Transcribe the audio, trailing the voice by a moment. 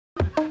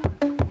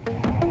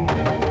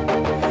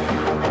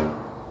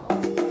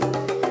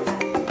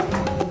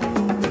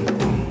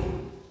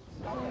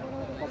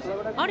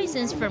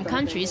Artisans from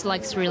countries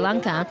like Sri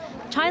Lanka,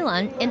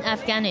 Thailand and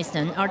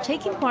Afghanistan are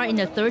taking part in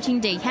a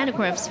 13-day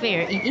handicrafts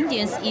fair in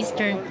India's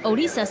eastern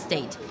Orissa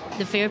state.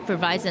 The fair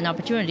provides an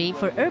opportunity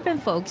for urban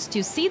folks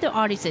to see the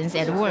artisans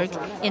at work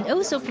and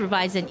also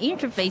provides an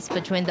interface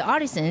between the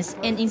artisans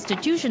and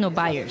institutional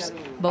buyers,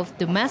 both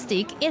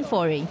domestic and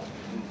foreign.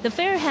 The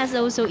fair has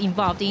also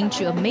evolved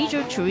into a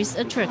major tourist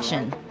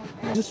attraction.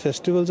 These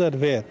festivals are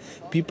where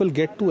people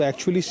get to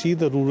actually see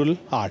the rural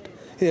art.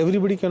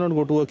 Everybody cannot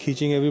go to a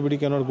Khiching, everybody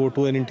cannot go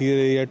to an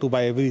interior area to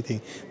buy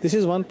everything. This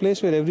is one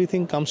place where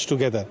everything comes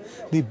together.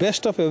 The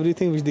best of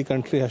everything which the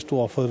country has to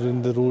offer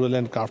in the rural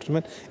and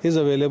craftsmen is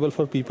available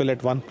for people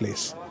at one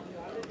place.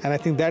 And I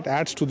think that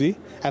adds to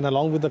and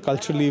along with the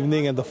cultural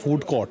evening and the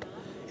food court,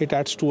 it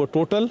adds to a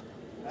total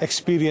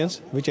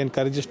experience which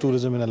encourages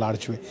tourism in a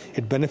large way.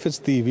 It benefits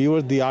the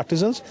viewers, the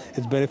artisans,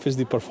 it benefits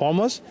the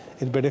performers,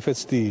 it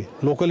benefits the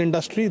local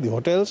industry, the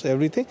hotels,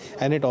 everything,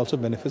 and it also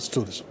benefits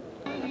tourism.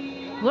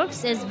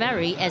 Works as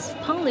vary as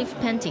palm leaf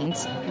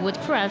paintings, wood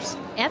crafts,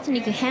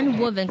 ethnic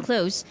hand-woven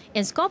clothes,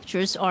 and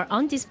sculptures are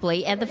on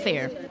display at the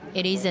fair.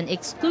 It is an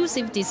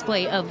exclusive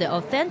display of the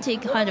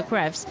authentic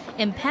handicrafts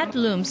and pet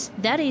looms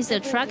that is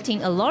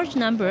attracting a large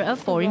number of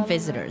foreign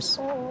visitors.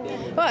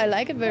 Well, I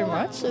like it very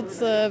much. It's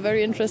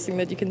very interesting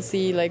that you can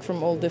see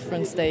from all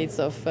different states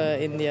of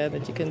India,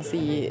 that you can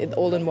see it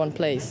all in one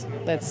place.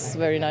 That's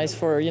very nice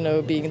for,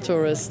 being a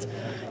tourist.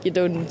 You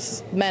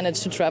don't manage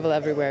to travel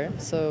everywhere,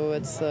 so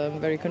it's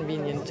very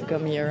convenient to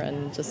come here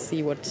and just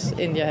see what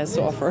India has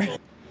to offer.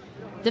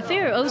 The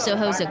fair also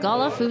hosts a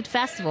gala food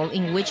festival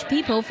in which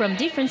people from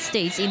different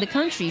states in the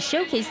country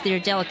showcase their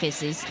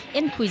delicacies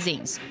and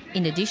cuisines.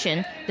 In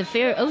addition, the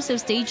fair also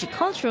stages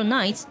cultural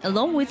nights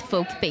along with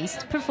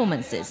folk-based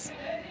performances.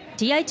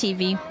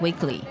 TITV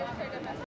Weekly.